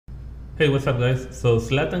Hey, what's up, guys? So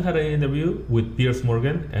Zlatan had an interview with Piers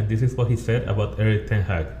Morgan, and this is what he said about Erik Ten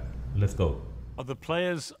Hag. Let's go. Are the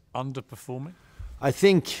players underperforming? I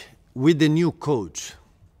think with the new coach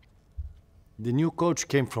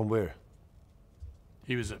came from where?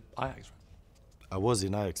 He was at Ajax. I was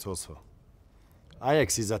in Ajax also.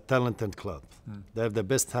 Ajax is a talented club. They have the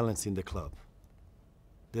best talents in the club.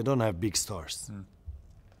 They don't have big stars.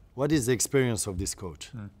 What is the experience of this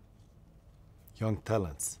coach? Young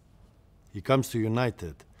talents. He comes to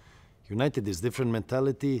United. United is different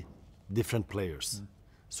mentality, different players.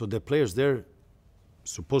 So the players there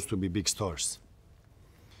supposed to be big stars.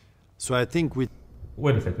 So I think with...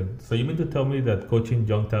 Wait a second. So you mean to tell me that coaching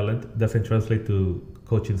young talent doesn't translate to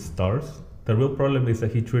coaching stars? The real problem is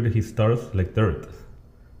that he treated his stars like dirt.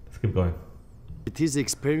 Let's keep going. With his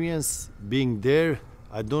experience being there,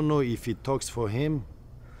 I don't know if it talks for him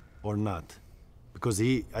or not. Because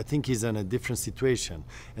I think he's in a different situation.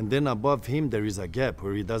 And then above him, there is a gap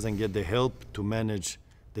where he doesn't get the help to manage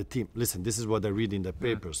the team. Listen, this is what I read in the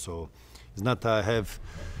paper, so it's not I have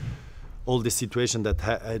all the situation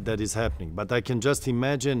that is happening. But I can just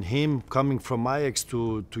imagine him coming from Ajax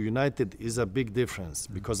to United is a big difference,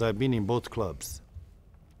 because I've been in both clubs.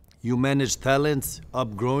 You manage talents,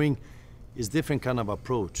 upgrowing, is different kind of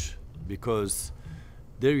approach, because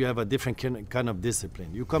there you have a different kind of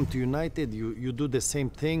discipline. You come to United, you do the same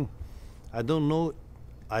thing. I don't know,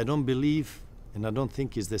 I don't believe, and I don't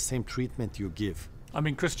think it's the same treatment you give. I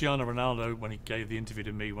mean, Cristiano Ronaldo, when he gave the interview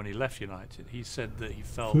to me when he left United, he said that he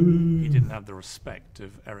felt he didn't have the respect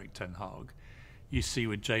of Erik Ten Hag. You see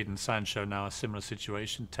with Jadon Sancho now a similar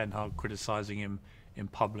situation, Ten Hag criticising him in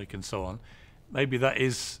public and so on. Maybe that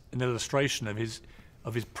is an illustration of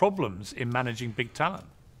his problems in managing big talent.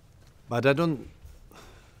 But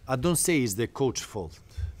I don't say it's the coach's fault,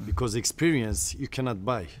 because experience you cannot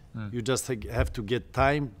buy. You just have to get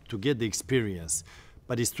time to get the experience.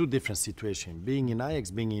 But it's two different situations, being in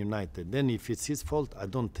Ajax, being in United. Then if it's his fault, I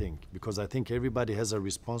don't think, because I think everybody has a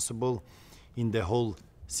responsible in the whole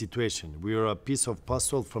situation. We are a piece of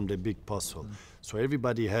puzzle from the big puzzle. So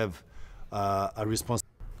everybody have a responsibility.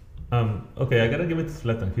 Okay, I gotta give it to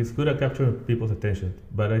Zlatan. He's good at capturing people's attention,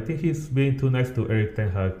 but I think he's being too nice to Erik Ten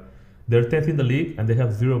Hag. They're 10th in the league and they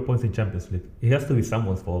have 0 points in Champions League. It has to be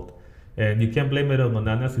someone's fault. And you can't blame it on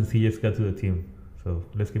Onana since he just got to the team. So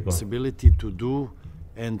let's keep going. Possibility to do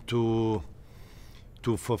and to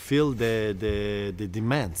fulfill the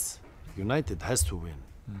demands. United has to win.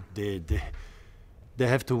 They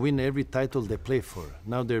have to win every title they play for.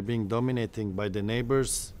 Now they're being dominated by the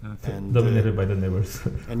neighbors. And, dominated by the neighbors.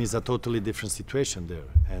 And it's a totally different situation there.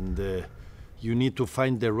 And you need to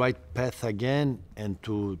find the right path again and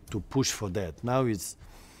to push for that. Now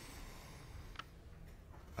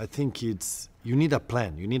I think you need a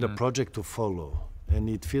plan, you need a project to follow. And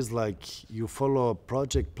it feels like you follow a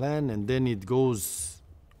project plan and then it goes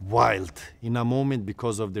wild in a moment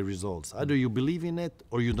because of the results. Either you believe in it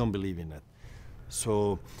or you don't believe in it.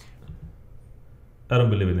 So I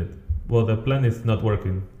don't believe in it. Well, the plan is not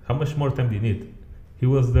working. How much more time do you need? He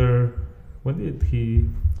was there, when did he...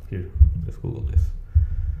 Here, let's Google this.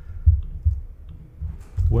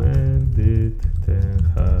 When did Ten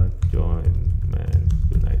Hag join Man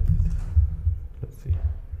United? Let's see.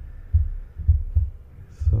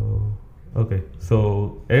 So, okay.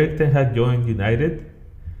 So, Erik Ten Hag joined United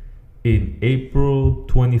in April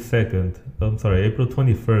 22nd. I'm sorry, April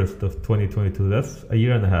 21st of 2022. That's a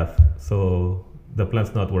year and a half. So, the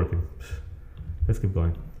plan's not working. Let's keep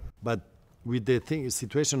going. But with the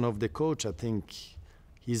situation of the coach, I think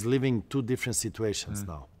he's living two different situations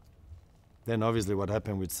now. Then obviously what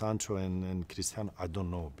happened with Sancho and Cristiano, I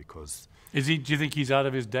don't know, because... Do you think he's out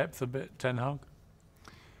of his depth a bit, Ten Hag?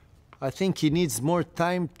 I think he needs more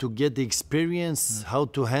time to get the experience, how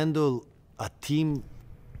to handle a team.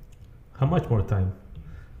 How much more time?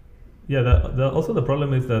 Yeah, also the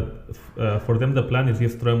problem is that for them the plan is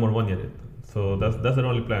just throw more money at it. So that's the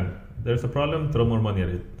only plan. There's a problem, throw more money at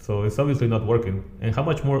it. So it's obviously not working. And how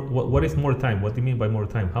much more, what is more time? What do you mean by more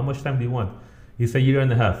time? How much time do you want? It's a year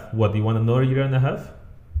and a half. What, do you want another year and a half?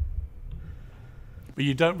 But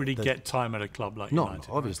you don't really get time at a club like United.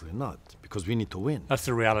 No, obviously not, because we need to win. That's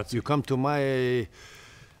the reality. You come to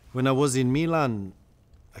when I was in Milan,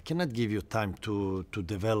 I cannot give you time to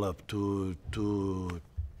develop, to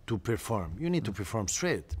perform. You need to perform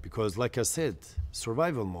straight, because like I said,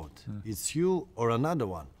 survival mode. It's you or another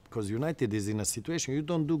one. Because United is in a situation you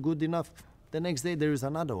don't do good enough, the next day there is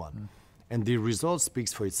another one. And the result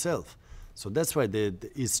speaks for itself. So that's why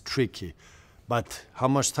it's tricky. But how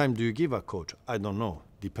much time do you give a coach? I don't know.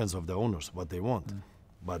 Depends on the owners, what they want.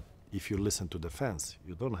 But if you listen to the fans,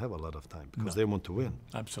 you don't have a lot of time because No. they want to win.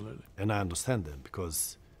 Absolutely. And I understand them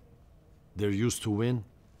because they're used to win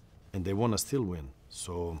and they want to still win.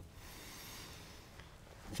 So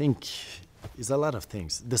I think it's a lot of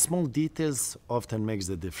things. The small details often makes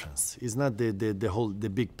the difference. It's not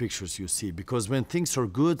the big pictures you see, because when things are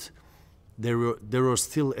good, there are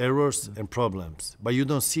still errors and problems, but you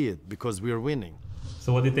don't see it because we are winning.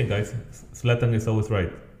 So what do you think, guys? Zlatan is always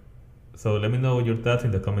right. So let me know your thoughts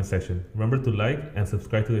in the comment section. Remember to like and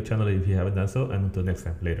subscribe to the channel if you haven't done so, and until next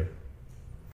time, later.